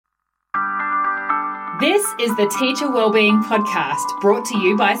This is the Teacher Wellbeing Podcast, brought to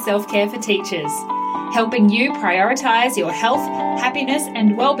you by Self Care for Teachers, helping you prioritise your health, happiness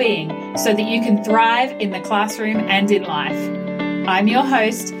and wellbeing so that you can thrive in the classroom and in life. I'm your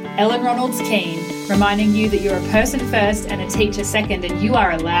host, Ellen Ronalds-Keane, reminding you that you're a person first and a teacher second, and you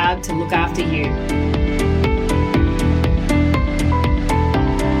are allowed to look after you.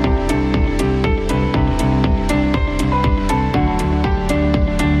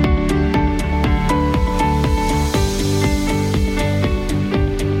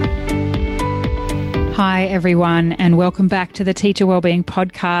 Hi, everyone, and welcome back to the Teacher Wellbeing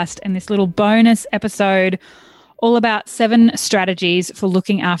Podcast and this little bonus episode all about 7 strategies for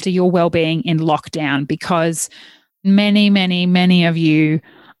looking after your wellbeing in lockdown, because many of you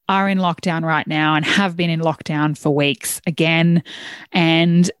are in lockdown right now and have been in lockdown for weeks again.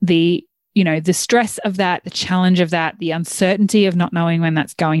 And the stress of that, the challenge of that, the uncertainty of not knowing when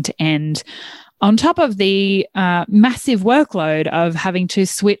that's going to end, on top of the massive workload of having to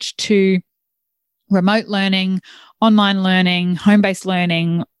switch to remote learning, online learning, home-based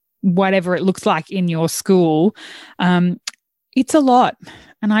learning, whatever it looks like in your school, it's a lot.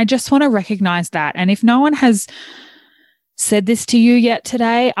 And I just want to recognize that. And if no one has said this to you yet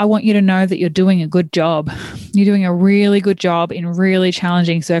today, I want you to know that you're doing a good job. You're doing a really good job in really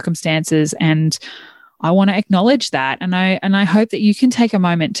challenging circumstances. And I want to acknowledge that. And I hope that you can take a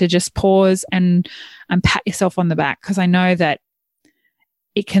moment to just pause and pat yourself on the back, because I know that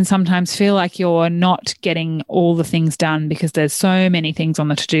it can sometimes feel like you're not getting all the things done because there's so many things on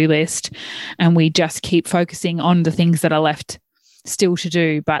the to-do list and we just keep focusing on the things that are left still to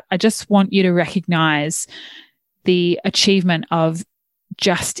do. But I just want you to recognize the achievement of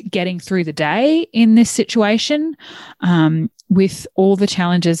just getting through the day in this situation, with all the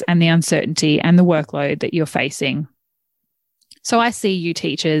challenges and the uncertainty and the workload that you're facing. So I see you,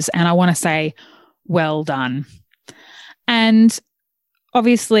 teachers, and I want to say, well done. And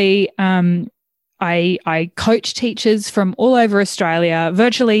obviously, I coach teachers from all over Australia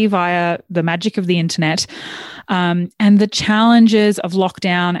virtually via the magic of the internet. And the challenges of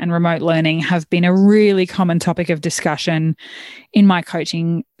lockdown and remote learning have been a really common topic of discussion in my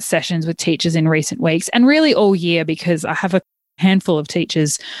coaching sessions with teachers in recent weeks, and really all year, because I have a handful of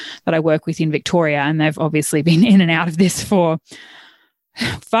teachers that I work with in Victoria, and they've obviously been in and out of this for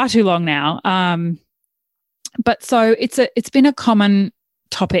far too long now. But so it's been a common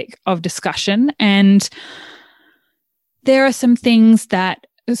topic of discussion, and there are some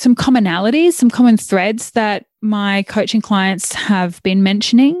commonalities, some common threads that my coaching clients have been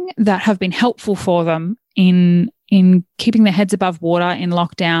mentioning that have been helpful for them in keeping their heads above water in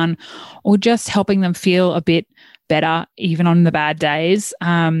lockdown, or just helping them feel a bit better even on the bad days.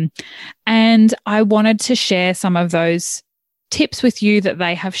 And I wanted to share some of those tips with you that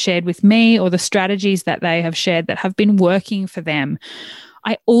they have shared with me, or the strategies that they have shared that have been working for them.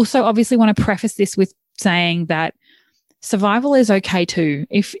 I also obviously want to preface this with saying that survival is okay too.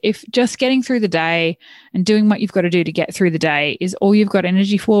 If just getting through the day and doing what you've got to do to get through the day is all you've got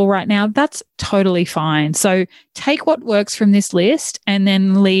energy for right now, that's totally fine. So take what works from this list and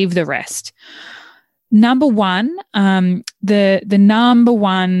then leave the rest. Number one, the number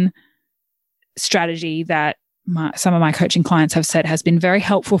one strategy that some of my coaching clients have said has been very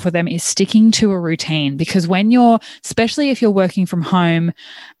helpful for them is sticking to a routine. Because especially if you're working from home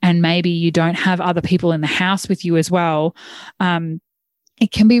and maybe you don't have other people in the house with you as well,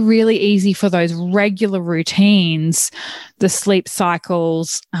 it can be really easy for those regular routines, the sleep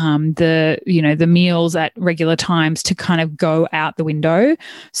cycles, the meals at regular times, to kind of go out the window.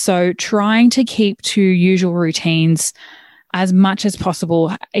 So trying to keep to usual routines as much as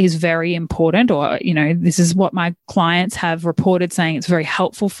possible is very important, or, this is what my clients have reported, saying it's very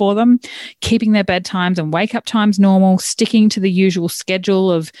helpful for them. Keeping their bedtimes and wake up times normal, sticking to the usual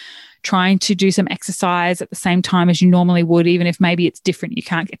schedule of trying to do some exercise at the same time as you normally would, even if maybe it's different. You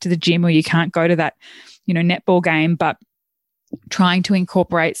can't get to the gym or you can't go to that, netball game, but trying to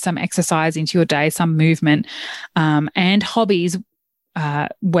incorporate some exercise into your day, some movement, and hobbies,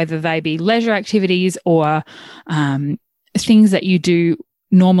 whether they be leisure activities or things that you do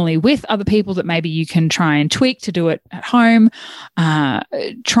normally with other people that maybe you can try and tweak to do it at home,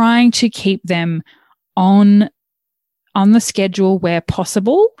 trying to keep them on the schedule where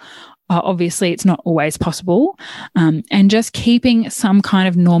possible. Obviously, it's not always possible, and just keeping some kind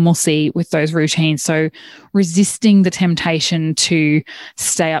of normalcy with those routines. So resisting the temptation to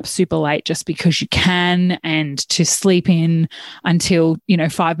stay up super late just because you can, and to sleep in until,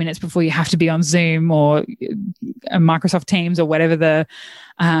 5 minutes before you have to be on Zoom or Microsoft Teams or whatever the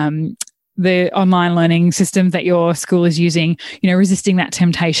online learning system that your school is using, resisting that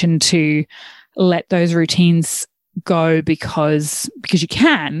temptation to let those routines go because you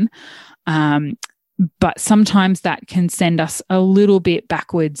can. But sometimes that can send us a little bit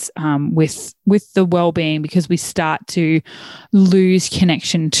backwards with the well-being, because we start to lose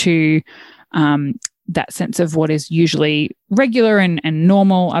connection to that sense of what is usually regular and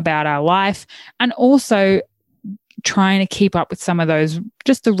normal about our life, and also trying to keep up with some of those,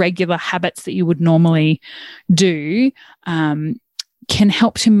 just the regular habits that you would normally do, can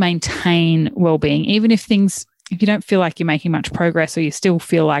help to maintain well-being, even if you don't feel like you're making much progress, or you still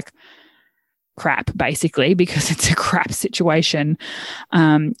feel like crap, basically, because it's a crap situation.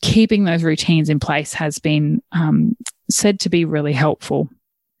 Keeping those routines in place has been said to be really helpful.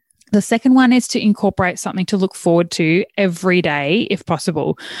 The second one is to incorporate something to look forward to every day, if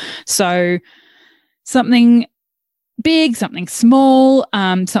possible. So something big, something small,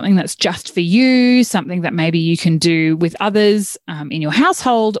 something that's just for you, something that maybe you can do with others in your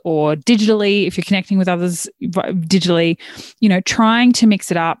household or digitally, if you're connecting with others digitally, trying to mix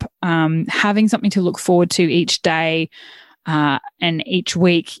it up, having something to look forward to each day and each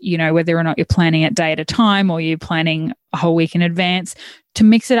week, whether or not you're planning it day at a time or you're planning a whole week in advance, to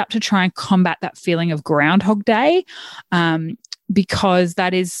mix it up to try and combat that feeling of Groundhog Day. Because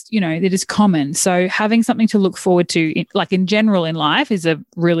that is, it is common. So having something to look forward to, like in general in life, is a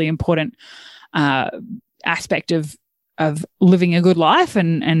really important aspect of living a good life.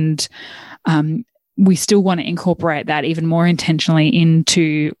 And we still want to incorporate that even more intentionally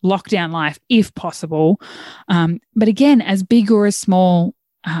into lockdown life, if possible. But again, as big or as small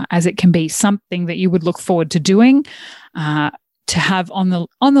as it can be, something that you would look forward to doing, to have on the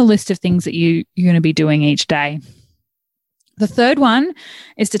list of things that you're going to be doing each day. The third one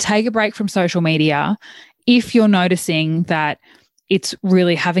is to take a break from social media if you're noticing that it's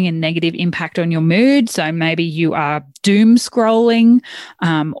really having a negative impact on your mood. So maybe you are doom scrolling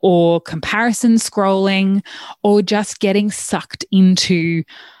or comparison scrolling, or just getting sucked into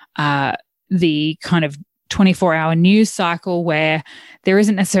the kind of 24-hour news cycle where there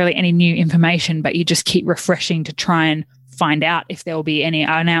isn't necessarily any new information, but you just keep refreshing to try and find out if there will be any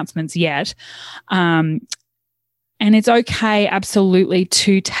announcements yet. And it's okay, absolutely,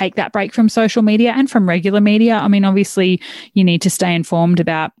 to take that break from social media and from regular media. I mean, obviously, you need to stay informed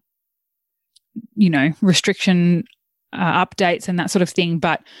about, restriction updates and that sort of thing.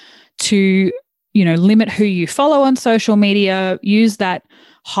 But to, limit who you follow on social media, use that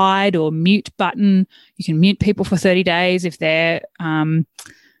hide or mute button. You can mute people for 30 days if they're,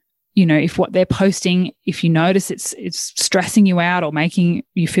 if what they're posting, if you notice it's stressing you out or making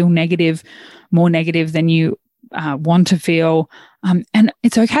you feel more negative than you want to feel. And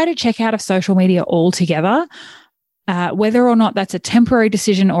it's okay to check out of social media altogether. Whether or not that's a temporary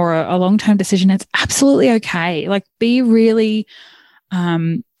decision or a long-term decision, it's absolutely okay. Like, be really,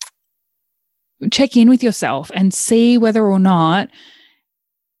 check in with yourself and see whether or not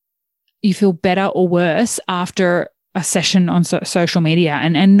you feel better or worse after a session on social media,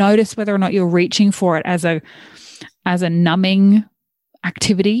 and notice whether or not you're reaching for it as a numbing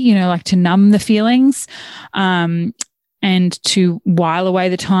activity, like to numb the feelings, and to while away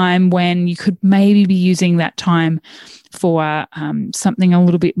the time when you could maybe be using that time for something a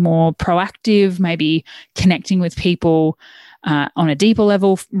little bit more proactive, maybe connecting with people on a deeper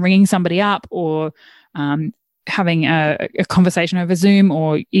level, ringing somebody up, or having a conversation over Zoom,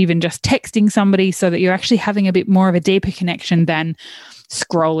 or even just texting somebody, so that you're actually having a bit more of a deeper connection than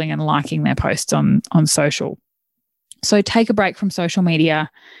scrolling and liking their posts on social. So take a break from social media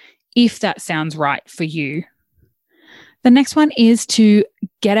if that sounds right for you. The next one is to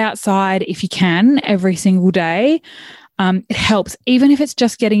get outside if you can every single day. It helps, even if it's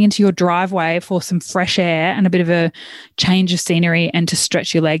just getting into your driveway for some fresh air and a bit of a change of scenery, and to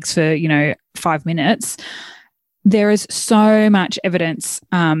stretch your legs for, 5 minutes. There is so much evidence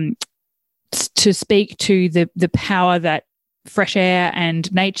to speak to the power that fresh air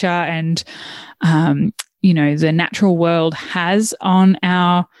and nature and the natural world has on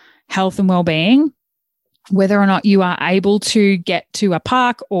our health and well-being. Whether or not you are able to get to a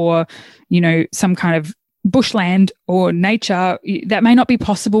park or, some kind of bushland or nature, that may not be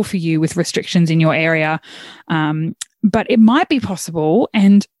possible for you with restrictions in your area, but it might be possible.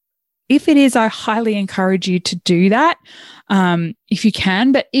 And if it is, I highly encourage you to do that if you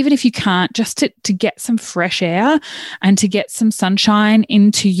can. But even if you can't, just to get some fresh air and to get some sunshine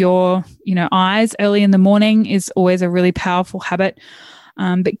into your eyes early in the morning is always a really powerful habit.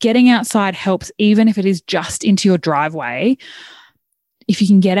 But getting outside helps, even if it is just into your driveway. If you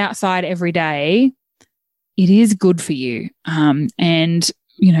can get outside every day, it is good for you. And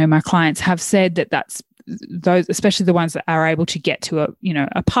my clients have said that that's those, especially the ones that are able to get to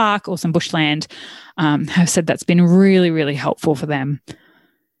a park or some bushland, have said that's been really, really helpful for them.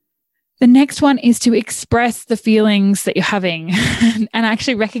 The next one is to express the feelings that you're having and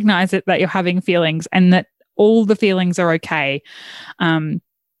actually recognize that you're having feelings and that all the feelings are okay.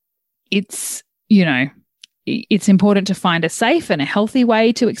 It's important to find a safe and a healthy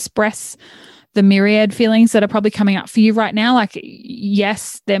way to express the myriad feelings that are probably coming up for you right now. Like,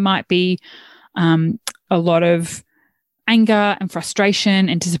 yes, there might be a lot of anger and frustration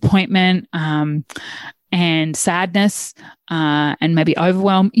and disappointment, and sadness, and maybe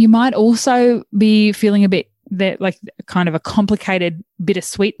overwhelm. You might also be feeling a bit like kind of a complicated,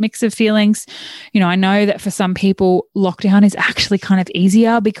 bittersweet mix of feelings. I know that for some people, lockdown is actually kind of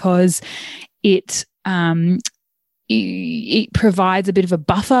easier because it provides a bit of a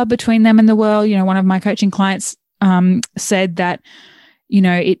buffer between them and the world. One of my coaching clients said that,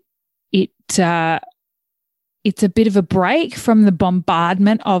 it's a bit of a break from the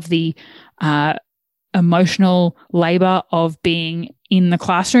bombardment of the emotional labor of being in the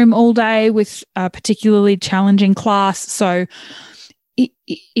classroom all day with a particularly challenging class. So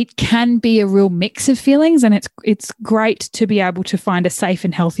it can be a real mix of feelings, and it's great to be able to find a safe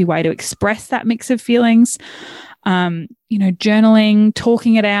and healthy way to express that mix of feelings. Journaling,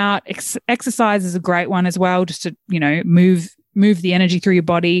 talking it out, exercise is a great one as well, just to, move the energy through your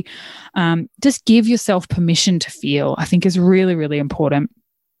body. Just give yourself permission to feel, I think, is really, really important.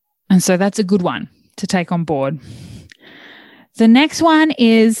 And so that's a good one to take on board. The next one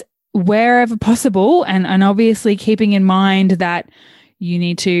is, wherever possible, and obviously keeping in mind that you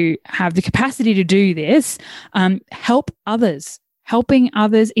need to have the capacity to do this, help others. Helping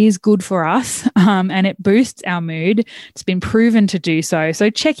others is good for us, and it boosts our mood. It's been proven to do so. So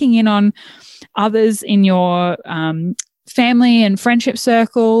checking in on others in your family and friendship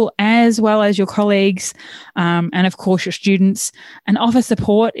circle, as well as your colleagues, and of course your students, and offer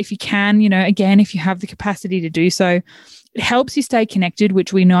support if you can, again, if you have the capacity to do so. It helps you stay connected,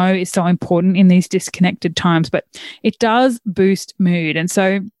 which we know is so important in these disconnected times, but it does boost mood. And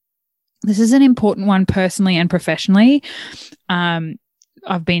so this is an important one personally and professionally.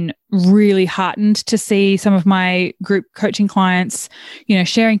 I've been really heartened to see some of my group coaching clients,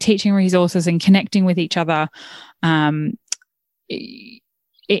 sharing teaching resources and connecting with each other in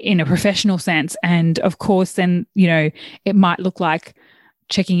a professional sense. And of course, then, it might look like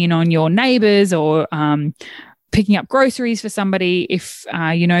checking in on your neighbors or picking up groceries for somebody if,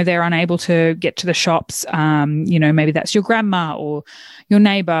 they're unable to get to the shops. Maybe that's your grandma or your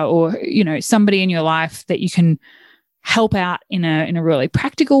neighbor or, somebody in your life that you can help out in a really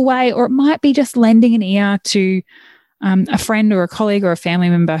practical way. Or it might be just lending an ear to a friend or a colleague or a family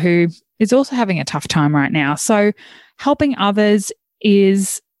member who is also having a tough time right now. So helping others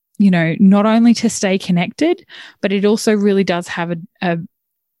is, not only to stay connected, but it also really does have a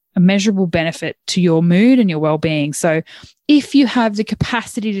measurable benefit to your mood and your well-being. So if you have the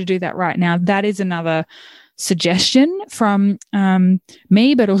capacity to do that right now, that is another suggestion from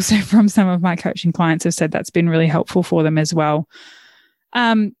me, but also from some of my coaching clients have said that's been really helpful for them as well.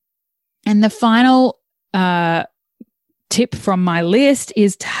 And the final tip from my list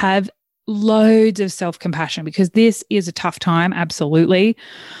is to have loads of self-compassion, because this is a tough time, absolutely.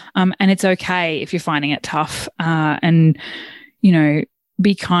 And it's okay if you're finding it tough, and,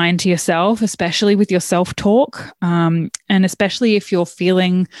 be kind to yourself, especially with your self-talk, and especially if you're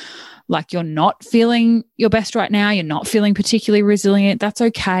feeling like you're not feeling your best right now, you're not feeling particularly resilient, that's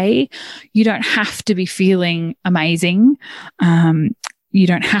okay. You don't have to be feeling amazing. You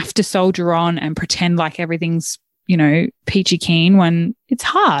don't have to soldier on and pretend like everything's, peachy keen when it's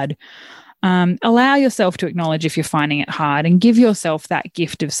hard. Allow yourself to acknowledge if you're finding it hard, and give yourself that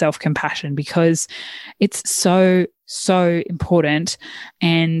gift of self-compassion, because it's so, so important.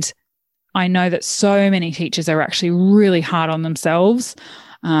 And I know that so many teachers are actually really hard on themselves,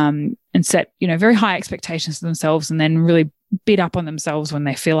 and set, very high expectations for themselves, and then really beat up on themselves when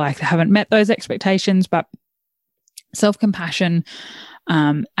they feel like they haven't met those expectations. But self-compassion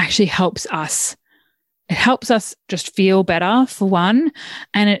actually helps us. It helps us just feel better, for one,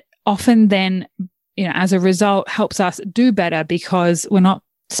 and it often then, as a result, helps us do better because we're not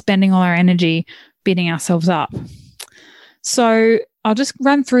spending all our energy beating ourselves up. So I'll just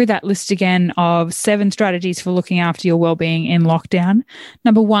run through that list again of 7 strategies for looking after your well-being in lockdown.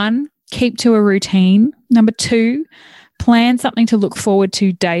 Number 1, keep to a routine. Number 2, plan something to look forward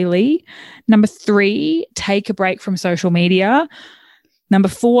to daily. Number 3, take a break from social media. Number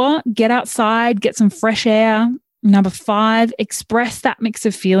 4, get outside, get some fresh air. Number 5, express that mix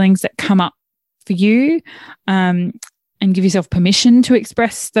of feelings that come up for you, and give yourself permission to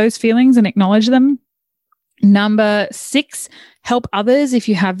express those feelings and acknowledge them. Number 6, help others if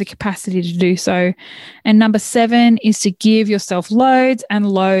you have the capacity to do so. And number 7 is to give yourself loads and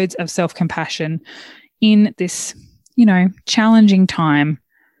loads of self-compassion in this, challenging time.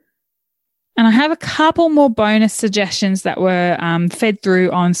 And I have a couple more bonus suggestions that were fed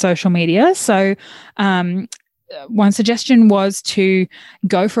through on social media. So one suggestion was to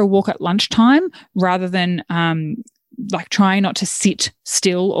go for a walk at lunchtime rather than trying not to sit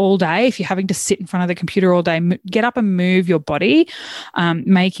still all day. If you're having to sit in front of the computer all day, get up and move your body,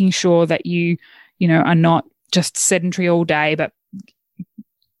 making sure that you are not just sedentary all day, but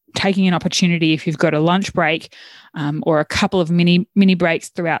taking an opportunity if you've got a lunch break or a couple of mini breaks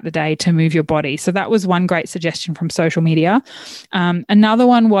throughout the day to move your body. So that was one great suggestion from social media. Another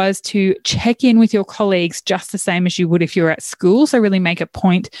one was to check in with your colleagues just the same as you would if you were at school. So really make a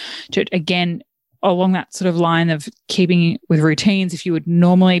point to, again, along that sort of line of keeping with routines. If you would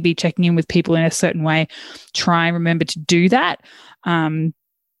normally be checking in with people in a certain way, try and remember to do that.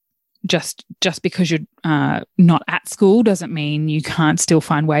 Just because you're not at school doesn't mean you can't still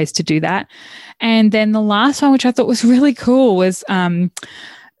find ways to do that. And then the last one, which I thought was really cool, was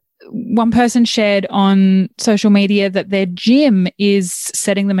one person shared on social media that their gym is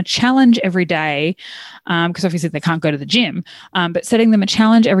setting them a challenge every day, because obviously they can't go to the gym, but setting them a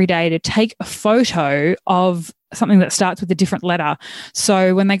challenge every day to take a photo of something that starts with a different letter.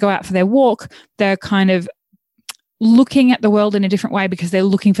 So when they go out for their walk, they're kind of looking at the world in a different way because they're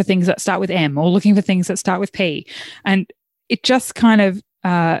looking for things that start with M or looking for things that start with P. And it just kind of,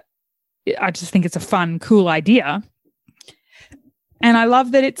 I just think it's a fun, cool idea. And I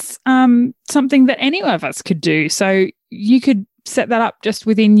love that it's something that any of us could do. So you could set that up just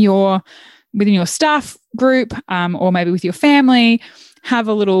within your staff group, or maybe with your family, have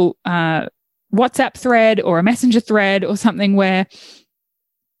a little WhatsApp thread or a messenger thread or something where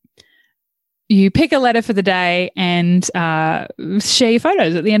you pick a letter for the day and share your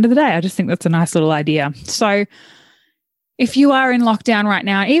photos at the end of the day. I just think that's a nice little idea. So if you are in lockdown right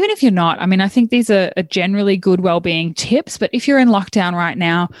now, even if you're not, I think these are generally good wellbeing tips, but if you're in lockdown right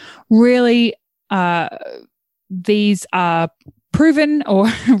now, really these are proven or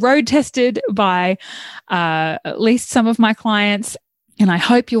road tested by at least some of my clients, and I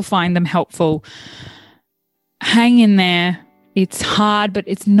hope you'll find them helpful. Hang in there. It's hard, but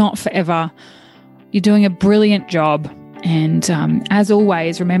it's not forever. You're doing a brilliant job. And as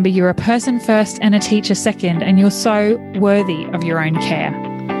always, remember you're a person first and a teacher second, and you're so worthy of your own care.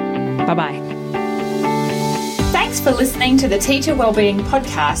 Bye-bye. Thanks for listening to the Teacher Wellbeing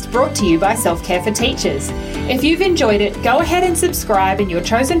Podcast, brought to you by Self-Care for Teachers. If you've enjoyed it, go ahead and subscribe in your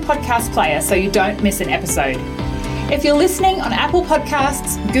chosen podcast player so you don't miss an episode. If you're listening on Apple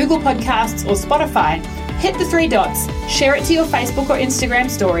Podcasts, Google Podcasts, or Spotify, hit the 3 dots, share it to your Facebook or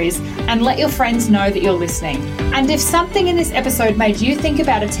Instagram stories, and let your friends know that you're listening. And if something in this episode made you think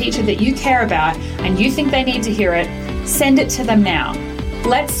about a teacher that you care about and you think they need to hear it, send it to them now.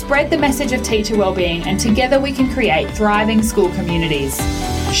 Let's spread the message of teacher wellbeing, and together we can create thriving school communities.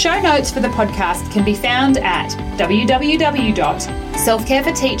 Show notes for the podcast can be found at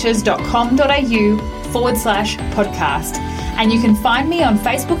www.selfcareforteachers.com.au/podcast. And you can find me on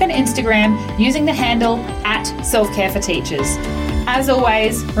Facebook and Instagram using the handle @selfcareforteachers. As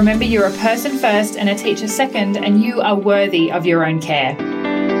always, remember you're a person first and a teacher second, and you are worthy of your own care.